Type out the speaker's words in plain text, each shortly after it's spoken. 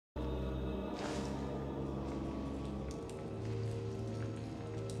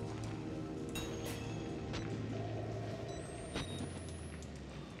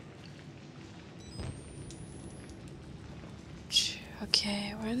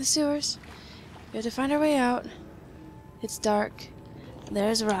Okay, we're in the sewers. We have to find our way out. It's dark.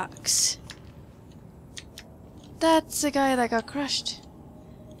 There's rocks. That's the guy that got crushed.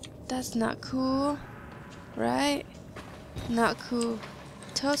 That's not cool. Right? Not cool.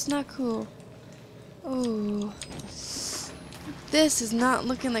 Totes not cool. Ooh. This is not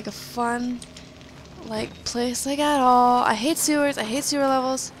looking like a fun, place, at all. I hate sewers. I hate sewer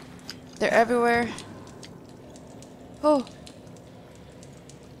levels. They're everywhere. Oh.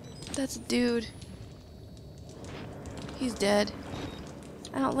 That's a dude. He's dead.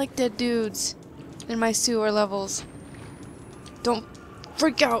 I don't like dead dudes in my sewer levels. Don't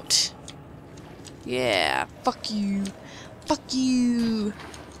freak out. Yeah, fuck you. Fuck you.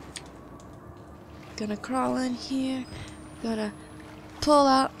 Gonna crawl in here. Gonna pull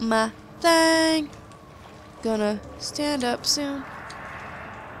out my thing. Gonna stand up soon.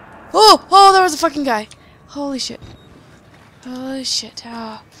 Oh! Oh, there was a fucking guy. Holy shit. Holy shit.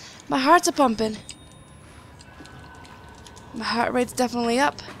 Oh, my heart's a pumping. My heart rate's definitely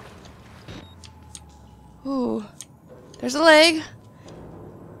up. Ooh. There's a leg.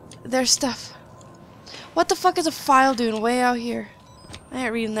 There's stuff. What the fuck is a file doing way out here? I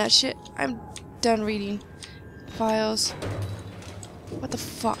ain't reading that shit. I'm done reading files. What the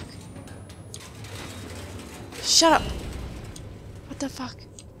fuck? Shut up. What the fuck?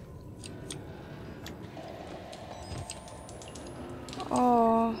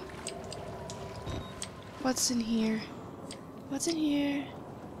 Oh. What's in here? What's in here?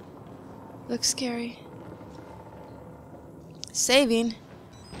 Looks scary. Saving?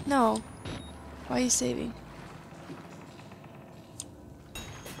 No. Why are you saving?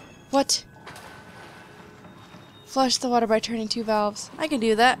 What? Flush the water by turning 2 valves. I can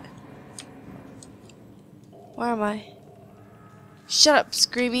do that. Where am I? Shut up,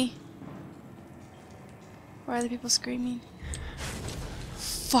 Screamy. Why are the people screaming?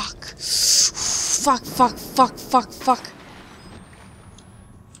 Fuck. Fuck, fuck, fuck, fuck, fuck.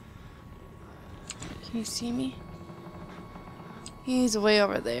 Can you see me? He's way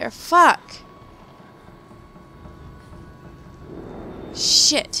over there. Fuck.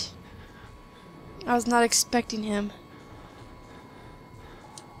 Shit. I was not expecting him.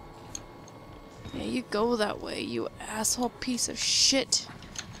 Yeah, you go that way, you asshole piece of shit.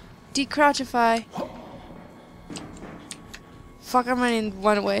 Decrouchify. Fuck, I'm running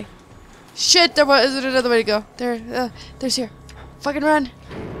one way. Shit, there isn't another way to go. There's here. Fucking run.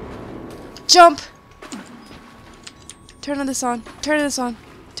 Jump. Turn this on. Turn this on.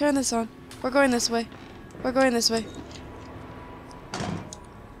 Turn this on. We're going this way. We're going this way.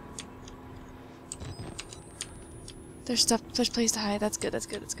 There's stuff. There's place to hide. That's good. That's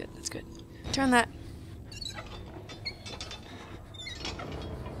good. That's good. That's good. Turn that.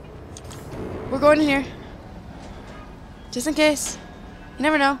 We're going in here. Just in case. You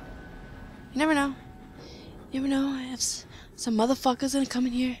never know. You never know. You never know if some motherfucker's gonna come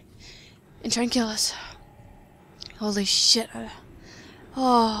in here and try and kill us. Holy shit.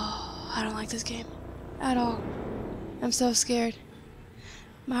 Oh, I don't like this game. At all. I'm so scared.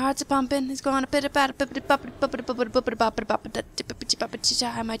 My heart's a pumping. It's going a bit about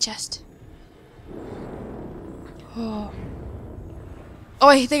in my chest. Oh. Oh,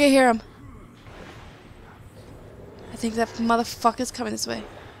 I think I hear him. I think that motherfucker's coming this way.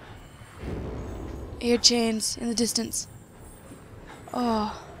 I hear chains in the distance.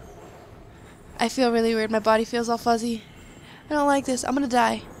 Oh. I feel really weird. My body feels all fuzzy. I don't like this. I'm gonna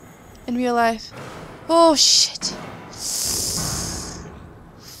die. In real life. Oh, shit.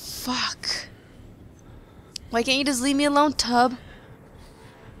 Fuck. Why can't you just leave me alone, tub?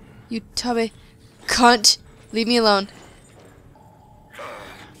 You tubby cunt. Leave me alone.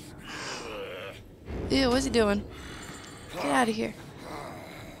 Ew, what's he doing? Get out of here.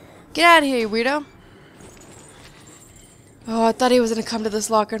 Get out of here, you weirdo. Oh, I thought he was gonna come to this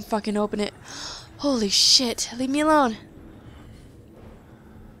locker and fucking open it. Holy shit. Leave me alone.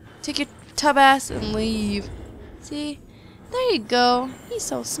 Take your tub ass and leave. See? There you go. He's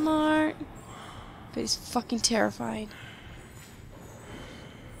so smart. But he's fucking terrifying.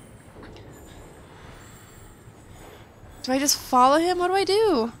 Do I just follow him? What do I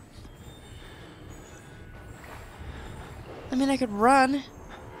do? I mean, I could run.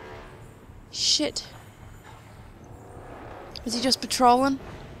 Shit. Is he just patrolling?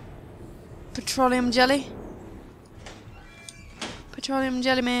 Petroleum jelly? Petroleum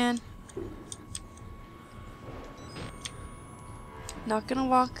jelly man. Not gonna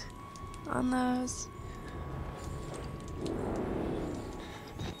walk on those.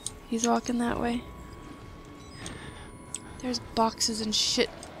 He's walking that way. There's boxes and shit.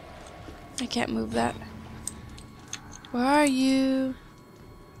 I can't move that. Where are you?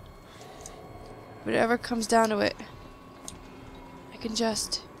 Whatever comes down to it. I can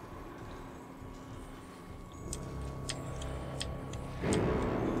just...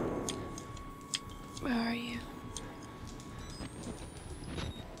 Where are you?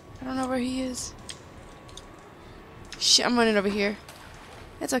 I don't know where he is. Shit, I'm running over here.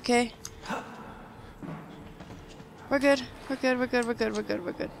 It's okay. We're good. We're good. We're good. We're good. We're good.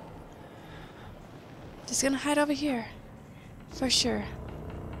 We're good. Just gonna hide over here. For sure.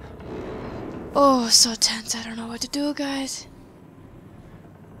 Oh, so tense. I don't know what to do, guys.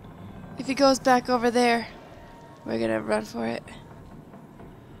 If he goes back over there, we're gonna run for it.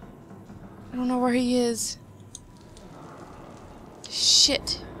 I don't know where he is.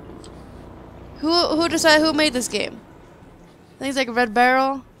 Shit. Who decided who made this game? I think it's like Red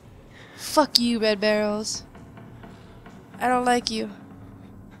Barrel. Fuck you, Red Barrels. I don't like you.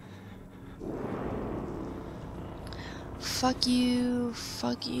 Fuck you.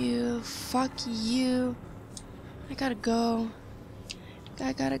 Fuck you. Fuck you. I gotta go.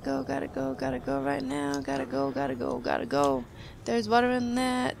 I gotta go. Gotta go. Gotta go right now. Gotta go. Gotta go. Gotta go. There's water in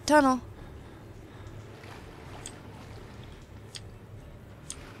that tunnel.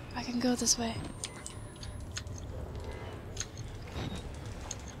 I can go this way.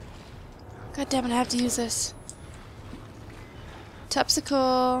 God damn it, I have to use this.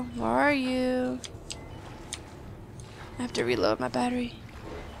 Tupsicle, where are you? I have to reload my battery.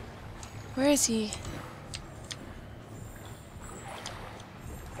 Where is he?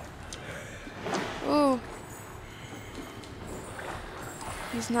 Ooh.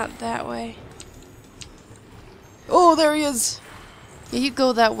 He's not that way. Oh, there he is! Yeah, you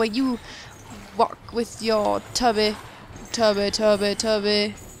go that way. You walk with your tubby.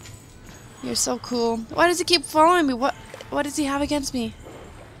 Tubby. You're so cool. Why does he keep following me? What does he have against me?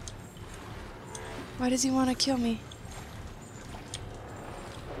 Why does he want to kill me?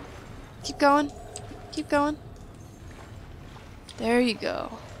 Keep going. Keep going. There you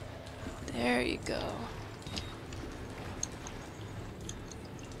go. There you go.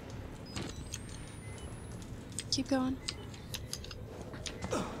 Keep going.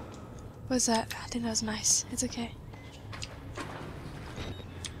 What was that? I think that was nice. It's okay.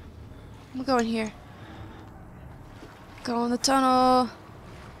 I'm going here. Go in the tunnel.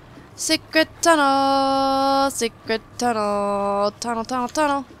 Secret tunnel. Secret tunnel.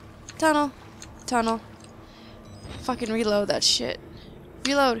 Tunnel. Fucking reload that shit.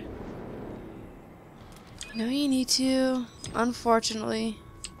 Reload. No, you need to. Unfortunately.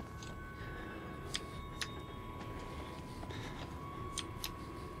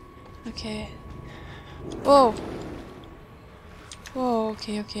 Okay. Whoa. Whoa,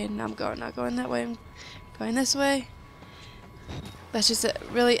 okay. Now I'm not going that way. I'm going this way. That's just a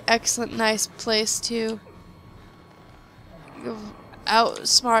really excellent, nice place to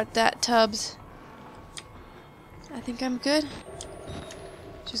outsmart that Tubbs. I think I'm good.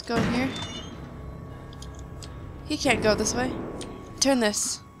 Just go in here. He can't go this way. Turn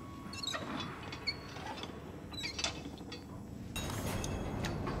this.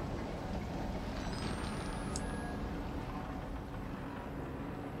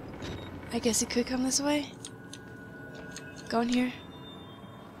 I guess he could come this way. Go in here.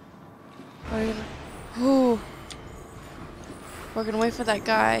 Ooh. We're gonna wait for that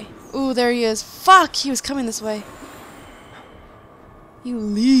guy. Ooh, there he is. Fuck! He was coming this way. You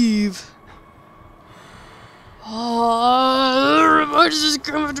leave. Oh, why does this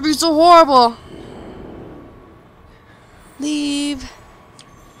game have to be so horrible? Leave.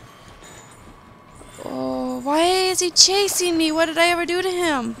 Oh, why is he chasing me? What did I ever do to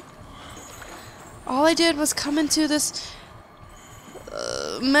him? All I did was come into this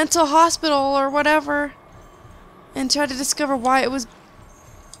mental hospital or whatever and try to discover why it was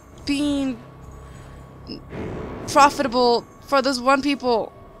being profitable for those one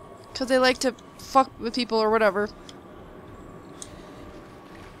people because they like to fuck with people or whatever.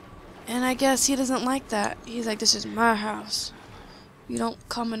 And I guess he doesn't like that. He's like, this is my house. You don't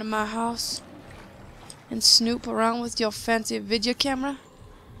come into my house and snoop around with your fancy video camera.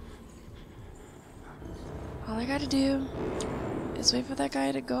 All I gotta do is wait for that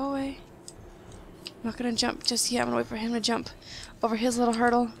guy to go away. I'm not gonna jump just yet. I'm gonna wait for him to jump over his little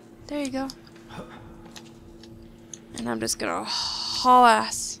hurdle. There you go. And I'm just gonna haul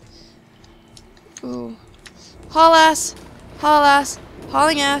ass. Ooh. Haul ass. Haul ass.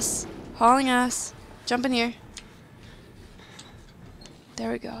 Hauling ass. Hauling ass. Jump in here.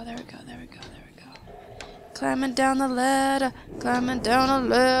 There we go. There we go. There we go. There we go. Climbing down the ladder. Climbing down the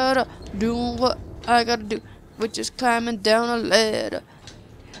ladder. Doing what I gotta do. Which is climbing down a ladder.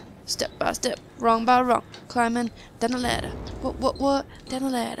 Step by step. Wrong by wrong. Climbing down a ladder. What? Down a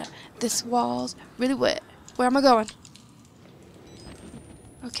ladder. This wall's really wet. Where am I going?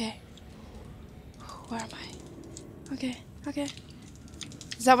 Okay. Where am I? Okay.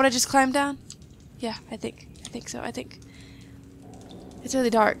 Is that what I just climbed down? Yeah, I think so. It's really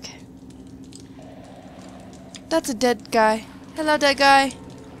dark. That's a dead guy. Hello, dead guy.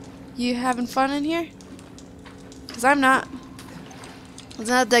 You having fun in here? Because I'm not. There's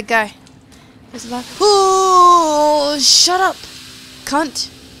not a dead guy. There's a lot. Oh, shut up, cunt.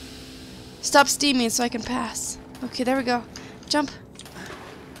 Stop steaming so I can pass. Okay, there we go. Jump.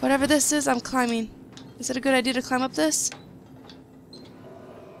 Whatever this is, I'm climbing. Is it a good idea to climb up this?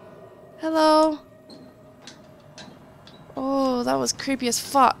 Hello? Oh, that was creepy as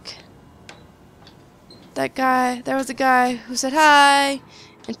fuck. That guy, there was a guy who said hi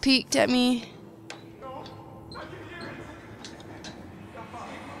and peeked at me.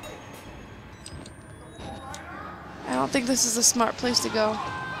 I don't think this is a smart place to go.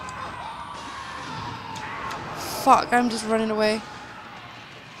 Fuck, I'm just running away.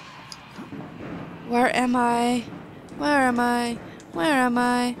 Where am I? Where am I? Where am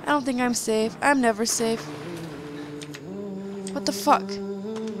I? I don't think I'm safe. I'm never safe. What the fuck?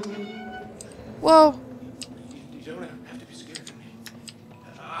 Whoa. You don't have to be scared of me.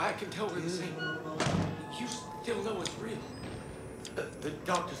 I can tell we're the same. You still know it's real. The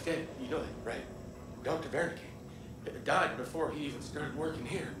doctor's dead. You know that, right? Dr. Wernicke died before he even started working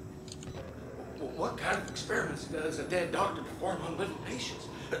here. What kind of experiments does a dead doctor perform on living patients?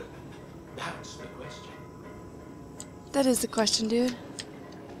 That's the question. That is the question, dude.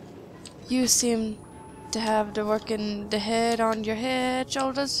 You seem to have the working the head on your head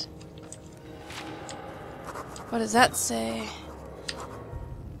shoulders. What does that say?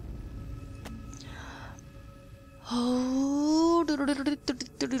 Oh. I don't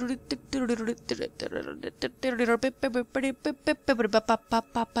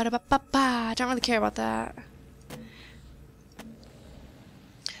really care about that.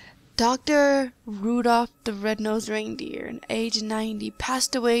 Dr. Rudolph the Red-Nosed Reindeer, age 90,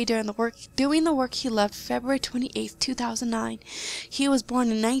 passed away doing the work he loved February 28, 2009. He was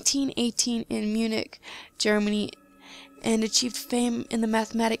born in 1918 in Munich, Germany, and achieved fame in the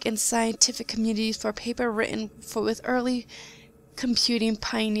mathematic and scientific communities for a paper written with early computing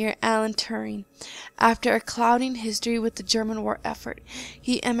pioneer Alan Turing. After a clouding history with the German war effort,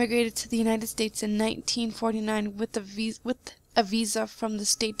 he emigrated to the United States in 1949 with a visa from the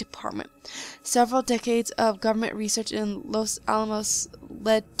State Department. Several decades of government research in Los Alamos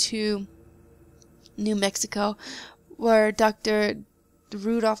led to New Mexico, where Dr.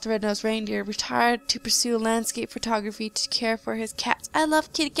 Rudolph the Red-Nosed Reindeer retired to pursue landscape photography to care for his cats. I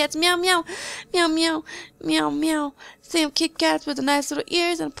love kitty cats. Meow, meow, meow, meow, meow, meow. Same kitty cats with the nice little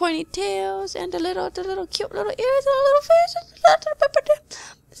ears and pointy tails and the little cute little ears and a little face.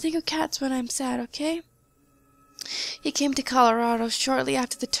 Think of cats when I'm sad, okay? He came to Colorado shortly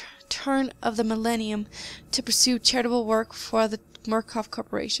after the turn of the millennium to pursue charitable work for the Murkoff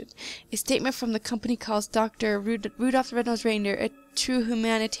Corporation. A statement from the company calls Dr. Rudolph the Red-Nosed Reindeer a true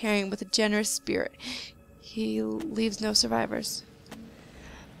humanitarian with a generous spirit. He leaves no survivors.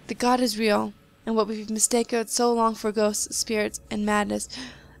 The God is real, and what we've mistaken so long for ghosts, spirits, and madness,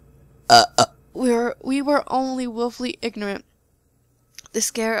 we were only willfully ignorant. The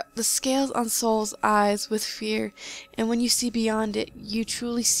scales on souls' eyes with fear, and when you see beyond it, you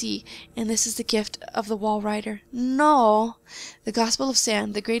truly see, and this is the gift of the wall rider. No! The gospel of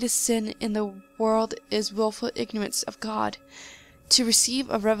sand, the greatest sin in the world, is willful ignorance of God. To receive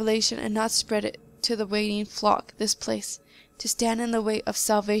a revelation and not spread it to the waiting flock, this place. To stand in the way of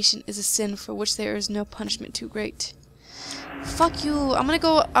salvation is a sin for which there is no punishment too great. Fuck you! I'm gonna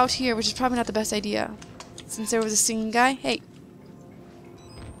go out here, which is probably not the best idea. Since there was a singing guy. Hey!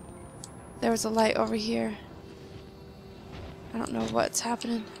 There was a light over here. I don't know what's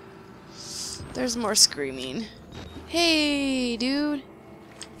happening. There's more screaming. Hey, dude.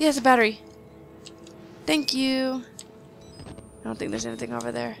 He has a battery. Thank you. I don't think there's anything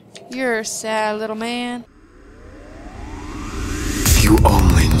over there. You're a sad little man. If you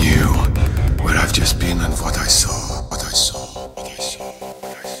only knew where I've just been and what I saw.